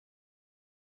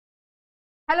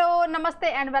Hello,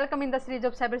 Namaste and welcome in the series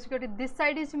of cybersecurity. This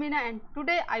side is Meena and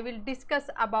today I will discuss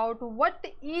about what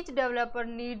each developer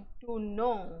need to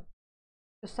know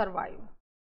to survive.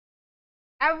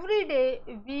 Every day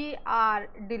we are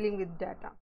dealing with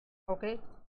data, okay?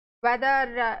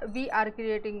 Whether we are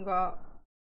creating a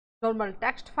normal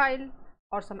text file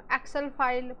or some Excel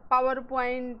file,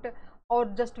 PowerPoint, or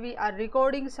just we are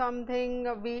recording something,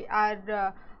 we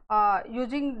are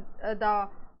using the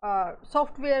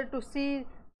software to see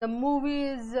the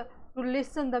movies, to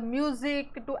listen the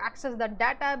music, to access the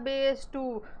database,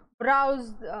 to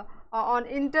browse on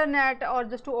internet, or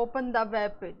just to open the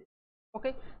web page.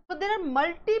 Okay, so there are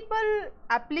multiple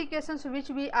applications which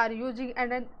we are using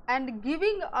and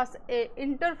giving us a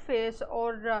interface,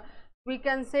 or we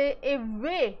can say a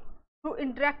way to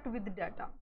interact with data.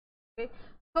 Okay,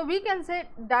 so we can say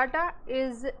data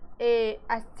is a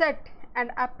asset and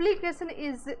application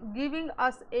is giving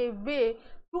us a way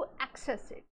to access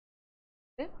it.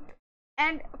 Okay,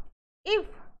 and if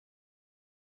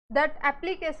that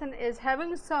application is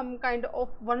having some kind of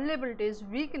vulnerabilities,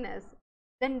 weakness,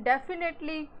 then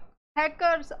definitely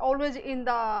hackers always in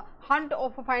the hunt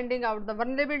of finding out the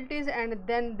vulnerabilities, and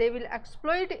then they will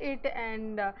exploit it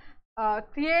and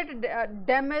create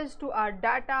damage to our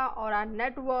data or our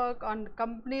network, on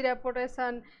company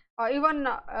reputation, or even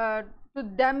to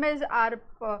damage our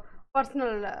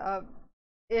personal uh,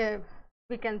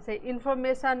 we can say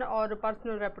information or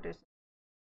personal reputation.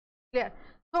 Clear?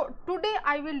 So today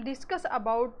I will discuss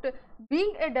about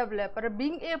being a developer,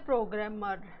 being a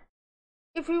programmer.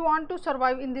 If you want to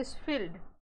survive in this field,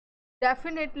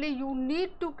 definitely you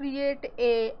need to create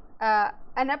a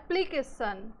an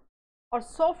application or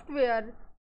software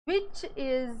which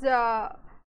is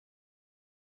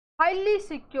highly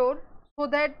secure, so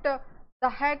that the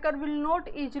hacker will not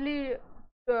easily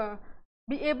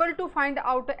be able to find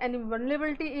out any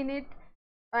vulnerability in it,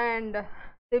 and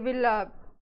they will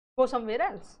go somewhere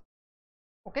else.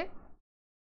 Okay,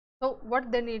 so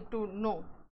what they need to know,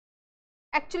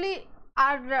 actually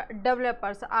our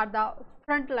developers are the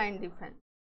frontline defense.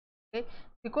 Okay,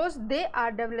 because they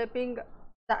are developing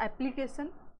the application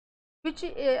which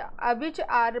are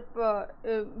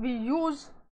we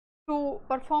use to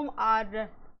perform our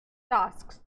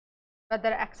tasks,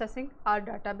 whether accessing our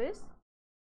database,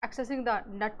 accessing the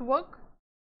network,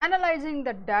 analyzing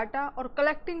the data, or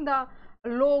collecting the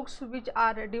logs which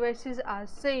our devices are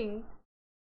saying.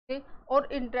 Okay, or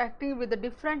interacting with the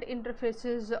different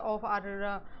interfaces of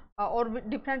our or with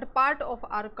different part of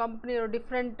our company, or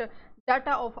different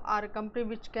data of our company,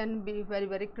 which can be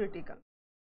very critical.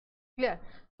 Clear?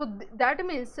 So that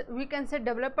means we can say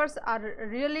developers are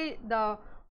really the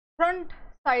front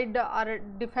side our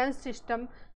defense system,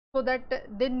 so that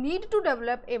they need to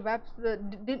develop a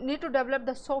they need to develop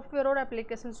the software or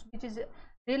applications which is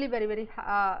really very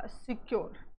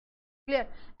secure. Clear?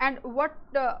 And what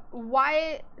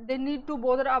why they need to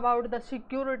bother about the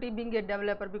security being a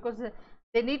developer, because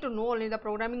they need to know only the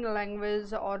programming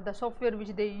language or the software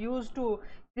which they use to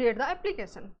create the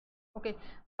application. Okay,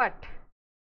 but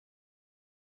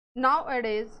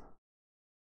nowadays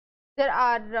there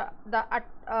are the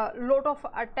lot of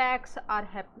attacks are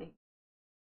happening.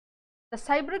 The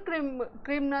cyber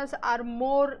criminals are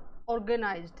more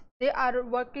organized. They are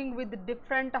working with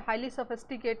different highly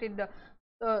sophisticated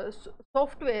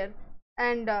software,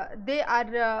 and they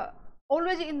are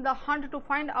always in the hunt to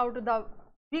find out the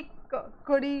weak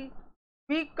curry,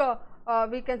 weak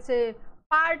we can say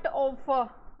part of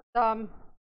the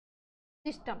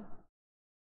system,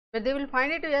 where they will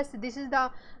find it. Yes, this is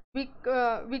the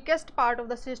weakest part of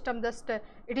the system. Just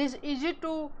it is easy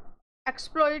to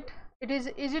exploit, it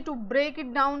is easy to break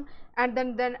it down, and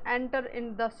then enter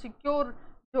in the secure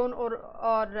zone,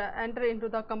 or enter into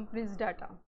the company's data.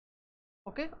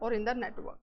 Okay, or in the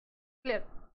network. Clear?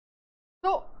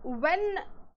 So when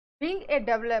being a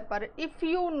developer, if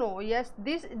you know, yes,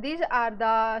 these are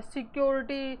the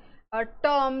security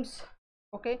terms.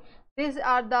 Okay, these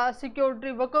are the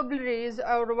security vocabularies,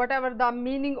 or whatever the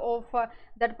meaning of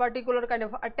that particular kind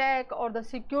of attack or the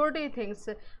security things.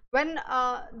 When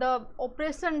the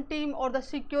operation team or the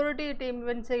security team,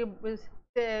 when say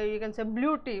you can say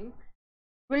blue team,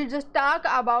 will just talk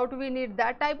about we need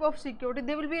that type of security,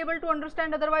 they will be able to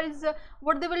understand. Otherwise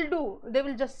what they will do, they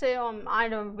will just say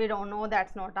we don't know,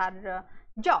 that's not our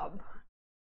job.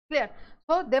 Clear?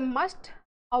 So they must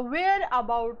aware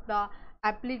about the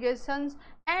applications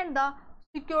and the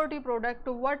security product,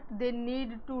 what they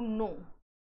need to know.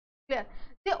 Clear?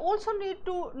 They also need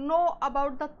to know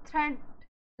about the threat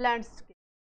landscape.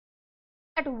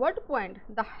 At what point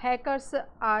the hackers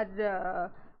are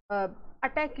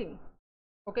attacking.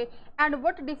 okay, and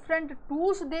what different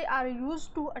tools they are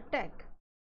used to attack.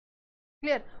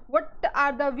 Clear? What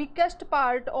are the weakest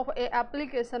part of a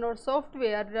application or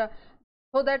software,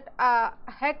 so that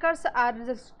hackers are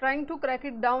just trying to crack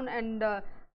it down and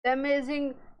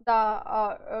damaging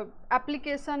the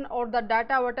application or the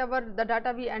data, whatever the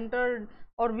data we entered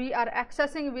or we are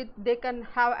accessing with, they can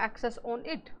have access on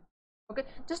it. Okay,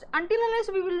 just until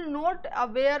unless we will not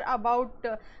aware about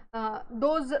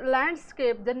those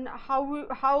landscape, then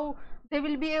how they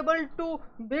will be able to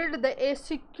build a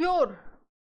secure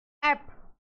app.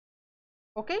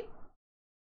 Okay,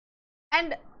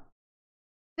 and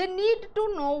they need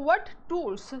to know what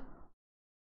tools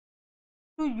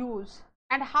to use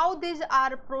and how these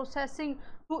are processing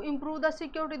to improve the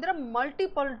security. There are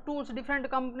multiple tools, different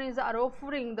companies are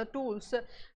offering the tools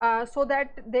so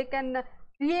that they can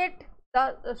create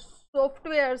the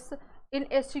softwares in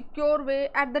a secure way.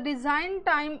 At the design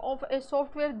time of a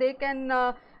software, they can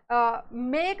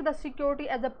make the security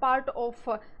as a part of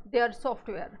their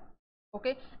software.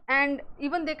 Okay, and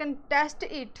even they can test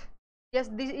it, yes,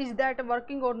 this is that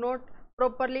working or not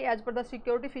properly as per the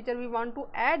security feature we want to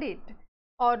add it,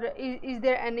 or is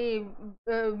there any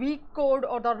weak code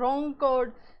or the wrong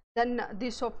code, then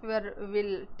this software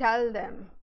will tell them.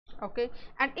 Okay,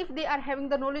 and if they are having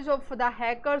the knowledge of the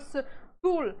hackers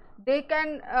tool, they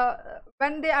can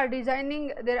when they are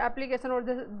designing their application or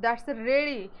that's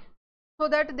ready, so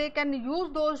that they can use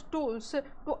those tools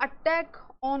to attack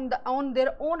on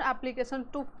their own application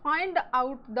to find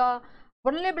out the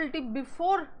vulnerability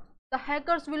before the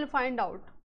hackers will find out.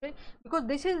 Okay, because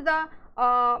this is the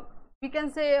we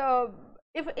can say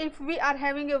if we are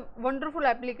having a wonderful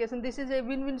application, this is a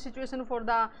win-win situation for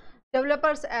the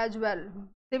developers as well.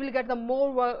 They will get the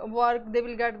more work, they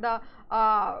will get the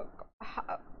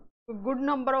good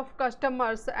number of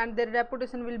customers, and their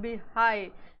reputation will be high,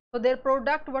 so their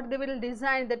product what they will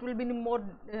design, that will be more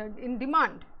in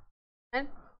demand, and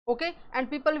okay, and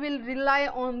people will rely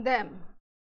on them.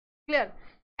 Clear?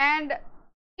 And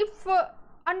if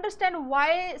understand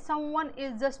why someone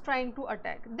is just trying to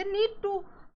attack, they need to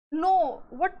know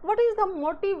what is the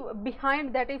motive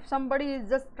behind that. If somebody is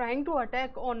just trying to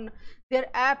attack on their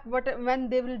app, when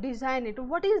they will design it,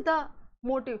 what is the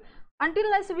motive? Until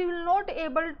unless we will not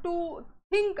able to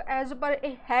think as per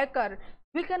a hacker,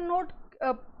 we cannot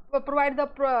provide the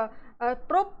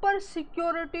proper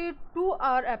security to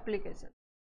our application.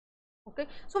 Okay,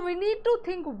 so we need to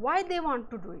think why they want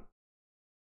to do it,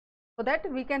 so that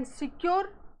we can secure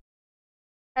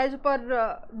as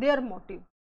per their motive.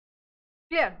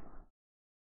 Clear?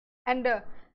 And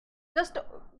just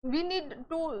we need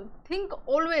to think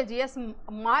always, yes,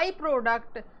 my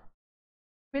product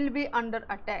will be under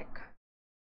attack.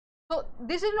 So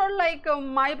this is not like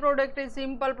my product is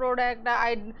simple product,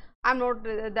 I'm not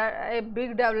a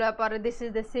big developer, this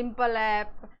is the simple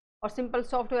app or simple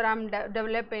software I'm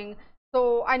developing,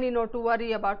 so I need not to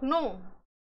worry about. No,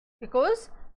 because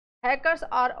hackers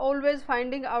are always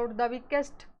finding out the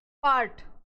weakest part,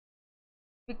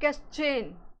 weakest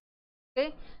chain.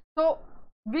 Okay, so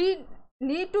we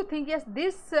need to think, yes,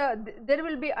 this there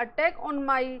will be attack on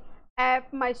my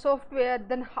app, my software,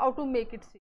 then how to make it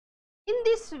secure. In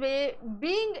this way,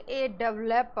 being a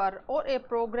developer or a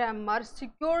programmer,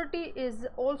 security is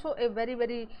also a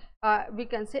very we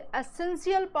can say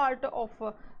essential part of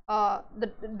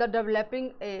the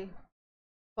developing a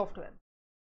software.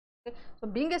 Okay. So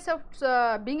being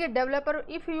a developer,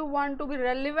 if you want to be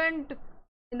relevant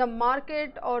in the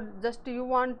market, or just you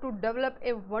want to develop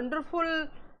a wonderful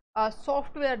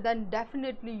software, then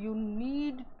definitely you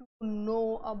need to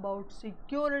know about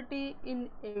security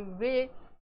in a way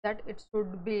that it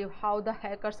should be how the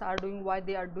hackers are doing, why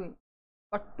they are doing,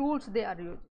 what tools they are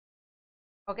using.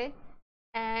 Okay,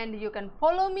 and you can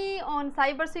follow me on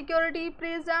Cybersecurity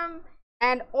Prism,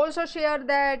 and also share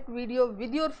that video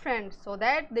with your friends, so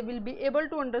that they will be able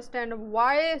to understand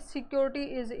why security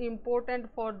is important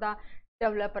for the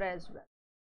developer as well.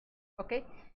 Okay,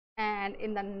 and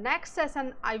in the next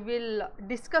session I will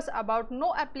discuss about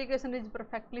no application is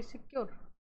perfectly secure.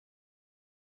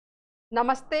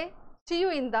 Namaste. See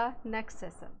you in the next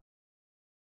session.